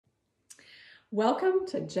Welcome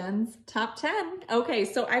to Jen's Top 10. Okay,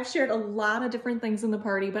 so I've shared a lot of different things in the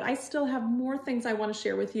party, but I still have more things I want to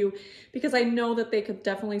share with you because I know that they could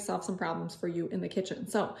definitely solve some problems for you in the kitchen.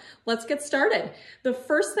 So let's get started. The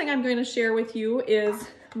first thing I'm going to share with you is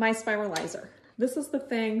my spiralizer. This is the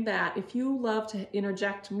thing that if you love to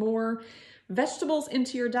interject more vegetables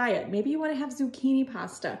into your diet, maybe you want to have zucchini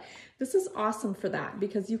pasta. This is awesome for that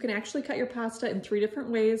because you can actually cut your pasta in 3 different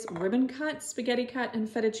ways: ribbon cut, spaghetti cut, and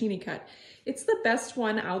fettuccine cut. It's the best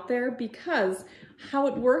one out there because how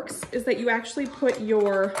it works is that you actually put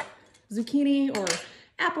your zucchini or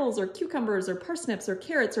apples or cucumbers or parsnips or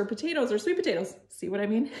carrots or potatoes or sweet potatoes, see what I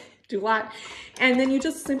mean? Do a lot. And then you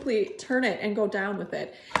just simply turn it and go down with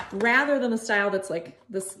it rather than the style that's like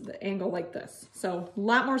this, the angle like this. So a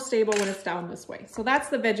lot more stable when it's down this way. So that's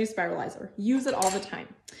the veggie spiralizer. Use it all the time.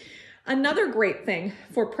 Another great thing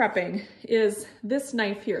for prepping is this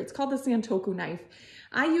knife here. It's called the Santoku knife.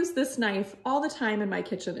 I use this knife all the time in my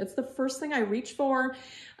kitchen. It's the first thing I reach for.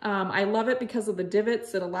 I love it because of the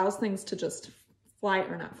divots. It allows things to just fly,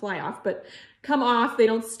 or not fly off, but come off. They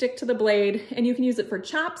don't stick to the blade, and you can use it for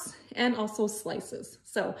chops and also slices.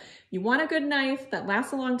 So you want a good knife that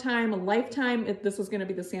lasts a long time, a lifetime. This is gonna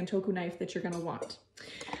be the Santoku knife that you're gonna want.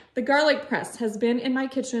 The garlic press has been in my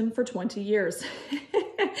kitchen for 20 years.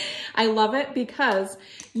 I love it because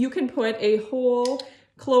you can put a whole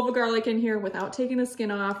clove of garlic in here without taking the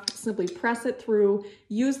skin off. Simply press it through,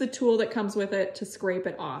 use the tool that comes with it to scrape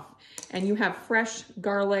it off. And you have fresh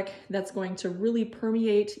garlic that's going to really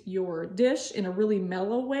permeate your dish in a really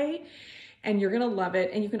mellow way, and you're gonna love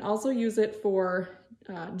it. And you can also use it for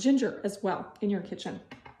ginger as well in your kitchen.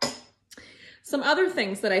 Some other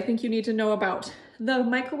things that I think you need to know about: the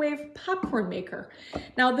microwave popcorn maker.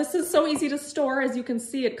 Now this is so easy to store. As you can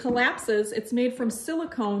see, it collapses. It's made from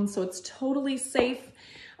silicone, so it's totally safe.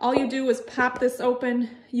 All you do is pop this open.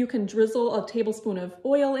 You can drizzle a tablespoon of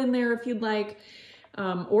oil in there if you'd like,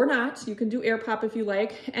 or not. You can do air pop if you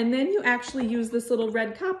like. And then you actually use this little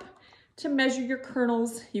red cup to measure your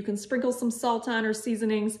kernels. You can sprinkle some salt on or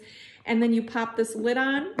seasonings, and then you pop this lid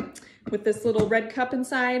on with this little red cup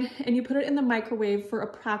inside, and you put it in the microwave for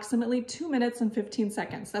approximately 2 minutes and 15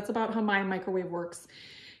 seconds. That's about how my microwave works.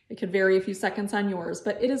 It could vary a few seconds on yours,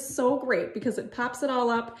 but it is so great because it pops it all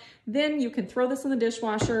up. Then you can throw this in the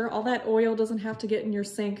dishwasher. All that oil doesn't have to get in your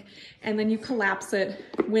sink, and then you collapse it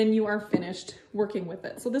when you are finished working with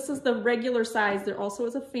it. So this is the regular size. There also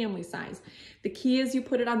is a family size. The key is you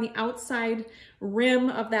put it on the outside rim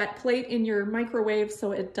of that plate in your microwave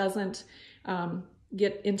so it doesn't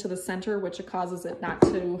get into the center, which causes it not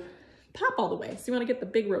to pop all the way. So you want to get the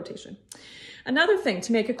big rotation. Another thing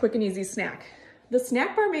to make a quick and easy snack: the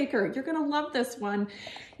snack bar maker. You're gonna love this one.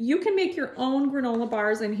 You can make your own granola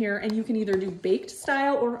bars in here, and you can either do baked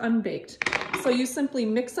style or unbaked. So you simply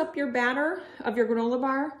mix up your batter of your granola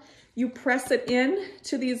bar, you press it in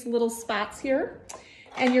to these little spots here,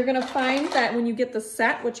 and you're gonna find that when you get the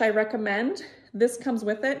set, which I recommend, this comes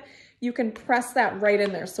with it, you can press that right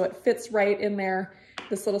in there so it fits right in there,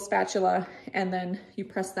 this little spatula, and then you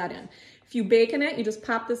press that in. If you bake in it, you just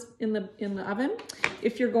pop this in the oven.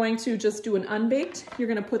 If you're going to just do an unbaked, you're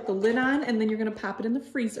gonna put the lid on, and then you're gonna pop it in the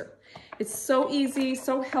freezer. It's so easy,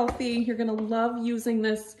 so healthy. You're gonna love using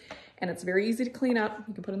this, and it's very easy to clean up.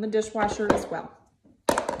 You can put it in the dishwasher as well.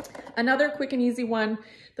 Another quick and easy one,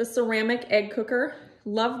 the ceramic egg cooker.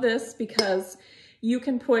 Love this because you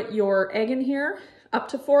can put your egg in here, up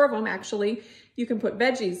to 4 of them actually. You can put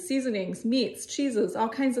veggies, seasonings, meats, cheeses, all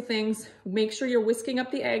kinds of things. Make sure you're whisking up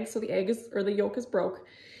the egg so the egg is, or the yolk is broke.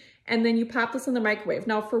 And then you pop this in the microwave.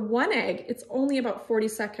 Now for 1 egg, it's only about 40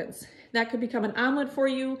 seconds. That could become an omelet for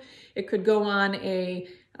you. It could go on a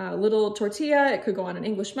little tortilla. It could go on an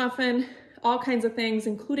English muffin, all kinds of things,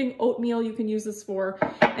 including oatmeal you can use this for,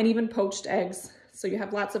 and even poached eggs. So you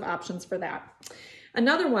have lots of options for that.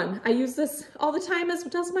 Another one, I use this all the time, as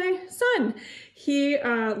does my son. He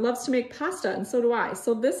loves to make pasta, and so do I.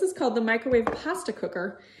 So this is called the microwave pasta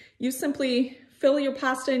cooker. You simply fill your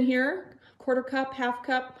pasta in here, 1/4 cup, 1/2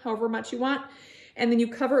 cup, however much you want, and then you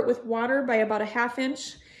cover it with water by about a 1/2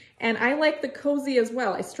 inch. And I like the cozy as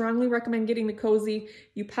well. I strongly recommend getting the cozy.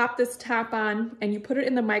 You pop this top on and you put it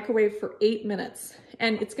in the microwave for 8 minutes,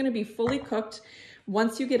 and it's gonna be fully cooked.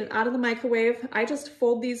 Once you get it out of the microwave, I just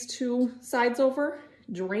fold these 2 sides over,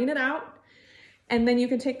 drain it out, and then you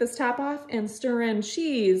can take this top off and stir in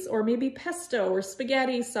cheese or maybe pesto or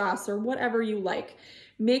spaghetti sauce or whatever you like.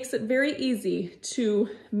 Makes it very easy to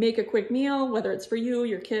make a quick meal, whether it's for you,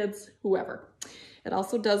 your kids, whoever. It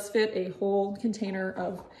also does fit a whole container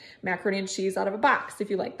of macaroni and cheese out of a box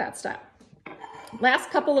if you like that style.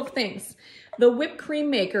 Last couple of things. The whipped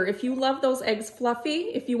cream maker. If you love those eggs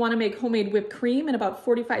fluffy, if you want to make homemade whipped cream in about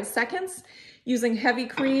 45 seconds using heavy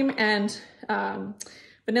cream and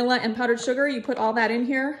vanilla and powdered sugar, you put all that in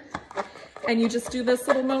here and you just do this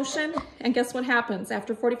little motion, and guess what happens?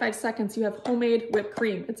 After 45 seconds, you have homemade whipped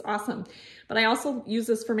cream. It's awesome. But I also use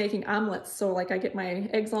this for making omelets. So like I get my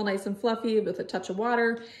eggs all nice and fluffy with a touch of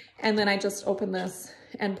water, and then I just open this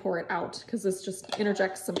and pour it out because this just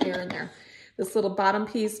interjects some air in there. This little bottom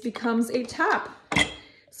piece becomes a top.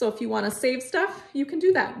 So if you want to save stuff, you can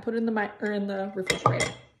do that and put it in the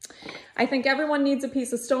refrigerator. I think everyone needs a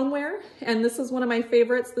piece of stoneware, and this is one of my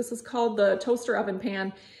favorites. This is called the toaster oven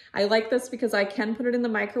pan. I like this because I can put it in the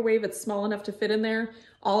microwave. It's small enough to fit in there.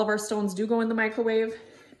 All of our stones do go in the microwave,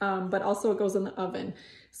 but also it goes in the oven.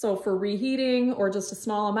 So for reheating or just a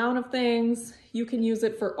small amount of things, you can use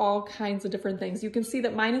it for all kinds of different things. You can see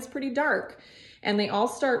that mine is pretty dark, and they all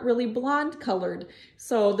start really blonde colored.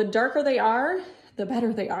 So the darker they are, the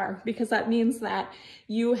better they are, because that means that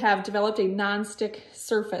you have developed a non-stick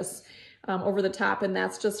surface over the top, and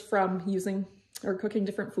that's just from using or cooking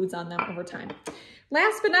different foods on them over time.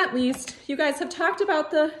 Last but not least, you guys have talked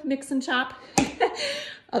about the mix and chop,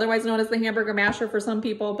 otherwise known as the hamburger masher for some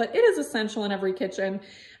people, but it is essential in every kitchen.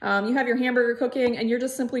 You have your hamburger cooking and you're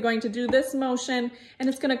just simply going to do this motion, and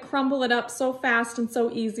it's gonna crumble it up so fast and so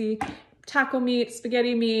easy. Taco meat,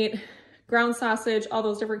 spaghetti meat, ground sausage, all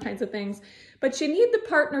those different kinds of things. But you need the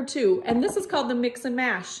partner too, and this is called the mix and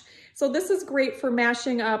mash. So this is great for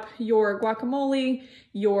mashing up your guacamole,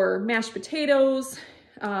 your mashed potatoes,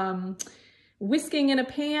 whisking in a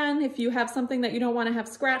pan. If you have something that you don't want to have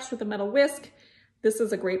scratched with a metal whisk, this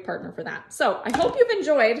is a great partner for that. So I hope you've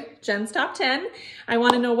enjoyed Jen's Top 10. I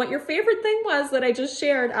want to know what your favorite thing was that I just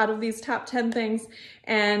shared out of these top 10 things.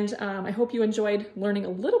 And I hope you enjoyed learning a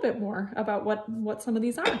little bit more about what some of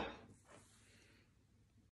these are.